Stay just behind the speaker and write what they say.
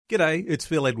G'day, it's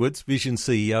Phil Edwards, Vision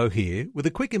CEO here, with a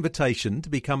quick invitation to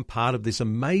become part of this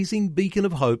amazing beacon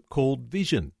of hope called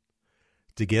Vision.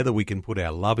 Together we can put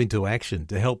our love into action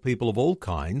to help people of all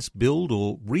kinds build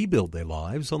or rebuild their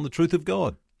lives on the truth of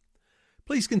God.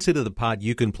 Please consider the part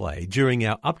you can play during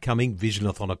our upcoming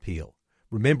Visionathon appeal,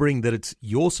 remembering that it's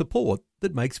your support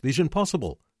that makes Vision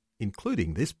possible,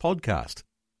 including this podcast.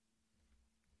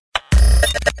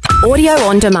 Audio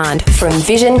on demand from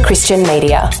Vision Christian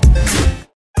Media.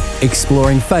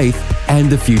 Exploring faith and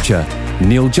the future.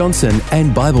 Neil Johnson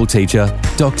and Bible teacher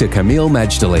Dr. Kameel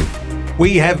Majdali.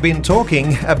 We have been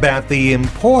talking about the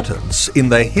importance in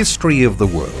the history of the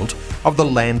world of the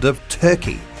land of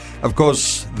Turkey. Of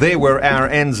course, there were our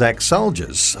Anzac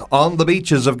soldiers on the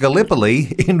beaches of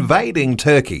Gallipoli invading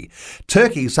Turkey.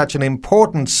 Turkey, such an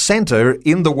important centre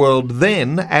in the world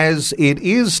then, as it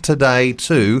is today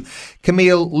too.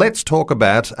 Kameel, let's talk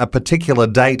about a particular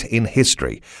date in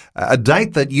history. A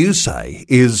date that you say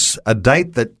is a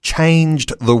date that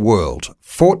changed the world.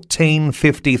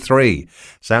 1453.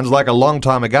 Sounds like a long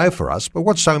time ago for us, but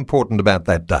what's so important about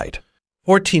that date?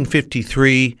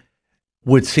 1453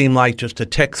 would seem like just a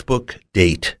textbook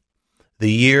date.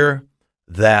 The year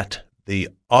that the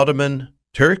Ottoman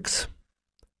Turks,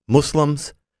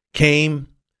 Muslims, came,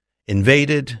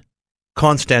 invaded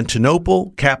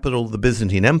Constantinople, capital of the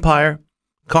Byzantine Empire,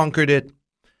 conquered it,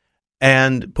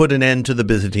 and put an end to the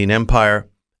Byzantine Empire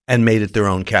and made it their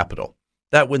own capital.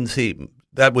 That would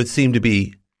seem to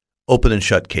be open and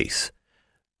shut case.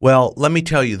 Well, let me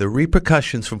tell you, the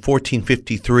repercussions from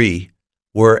 1453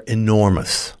 were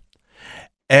enormous.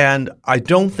 And I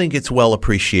don't think it's well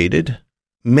appreciated,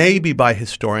 maybe by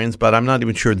historians, but I'm not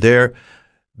even sure they're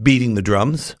beating the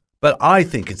drums. But I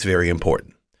think it's very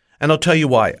important. And I'll tell you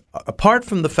why. Apart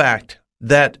from the fact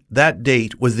that that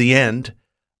date was the end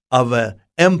of an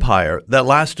empire that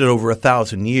lasted over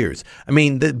 1,000 years. I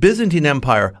mean, the Byzantine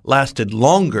Empire lasted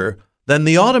longer than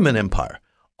the Ottoman Empire.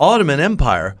 Ottoman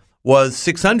Empire was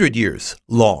 600 years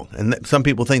long, and some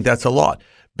people think that's a lot.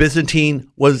 Byzantine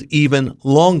was even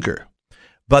longer.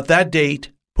 But that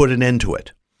date put an end to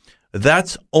it.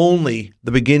 That's only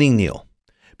the beginning, Neil,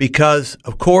 because,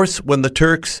 of course, when the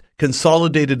Turks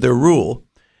consolidated their rule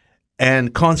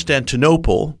and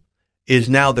Constantinople is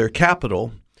now their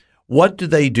capital, what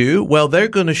do? Well, they're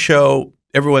going to show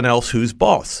everyone else who's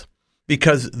boss,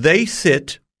 because they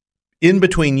sit in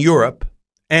between Europe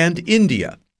and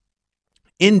India.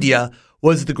 India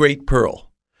was the great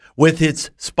pearl, with its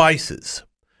spices,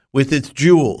 with its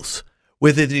jewels,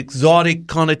 with its exotic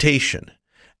connotation.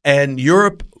 And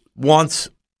Europe wants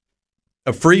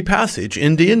a free passage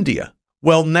into India.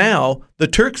 Well, now the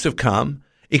Turks have come,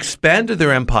 expanded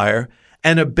their empire,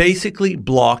 and have basically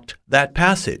blocked that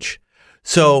passage.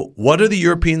 So what are the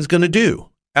Europeans going to do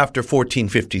after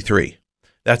 1453?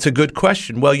 That's a good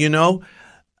question. Well,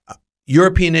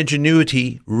 European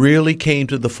ingenuity really came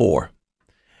to the fore.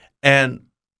 And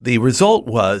the result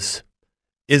was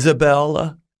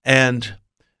Isabella and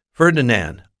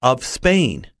Ferdinand of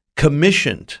Spain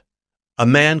commissioned a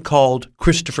man called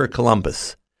Christopher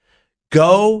Columbus.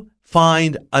 Go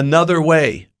find another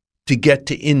way to get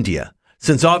to India,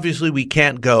 since obviously we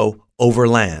can't go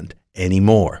overland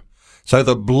anymore. So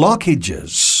the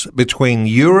blockages between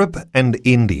Europe and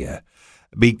India,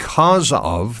 because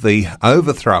of the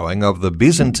overthrowing of the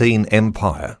Byzantine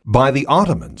Empire by the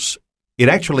Ottomans, it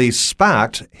actually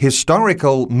sparked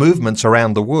historical movements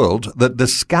around the world that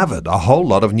discovered a whole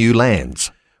lot of new lands.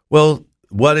 Well,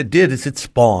 what it did is it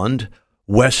spawned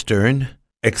Western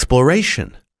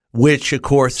exploration, which, of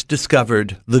course,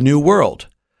 discovered the New World,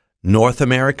 North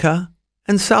America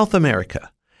and South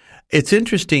America. It's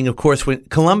interesting, of course, when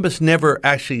Columbus never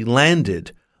actually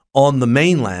landed on the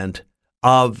mainland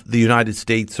of the United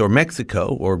States or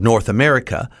Mexico or North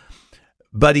America,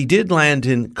 but he did land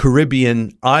in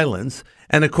Caribbean islands.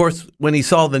 And of course, when he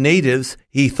saw the natives,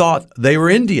 he thought they were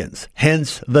Indians,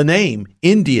 hence the name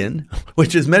Indian,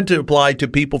 which is meant to apply to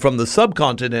people from the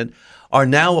subcontinent, are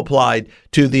now applied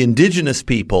to the indigenous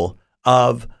people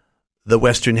of the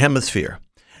Western Hemisphere.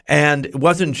 And it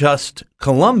wasn't just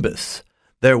Columbus.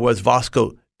 There was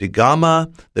Vasco da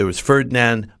Gama, there was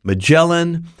Ferdinand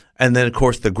Magellan, and then, of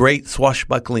course, the great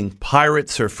swashbuckling pirate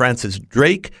Sir Francis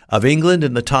Drake of England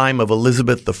in the time of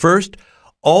Elizabeth I.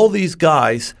 All these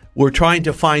guys were trying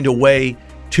to find a way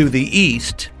to the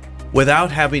east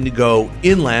without having to go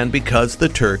inland because the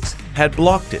Turks had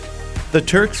blocked it. The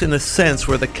Turks, in a sense,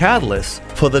 were the catalyst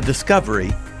for the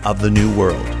discovery of the New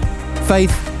World.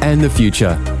 Faith and the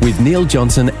Future with Neil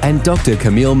Johnson and Dr.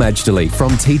 Camille Majdali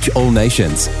from Teach All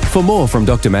Nations. For more from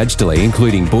Dr. Majdali,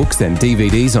 including books and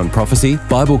DVDs on prophecy,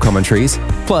 Bible commentaries,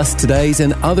 plus today's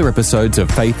and other episodes of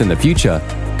Faith and the Future,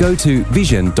 go to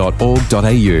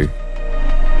vision.org.au.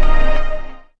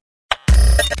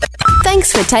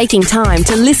 Thanks for taking time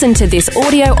to listen to this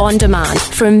audio on demand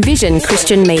from Vision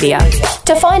Christian Media.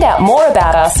 To find out more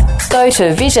about us, go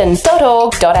to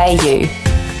vision.org.au.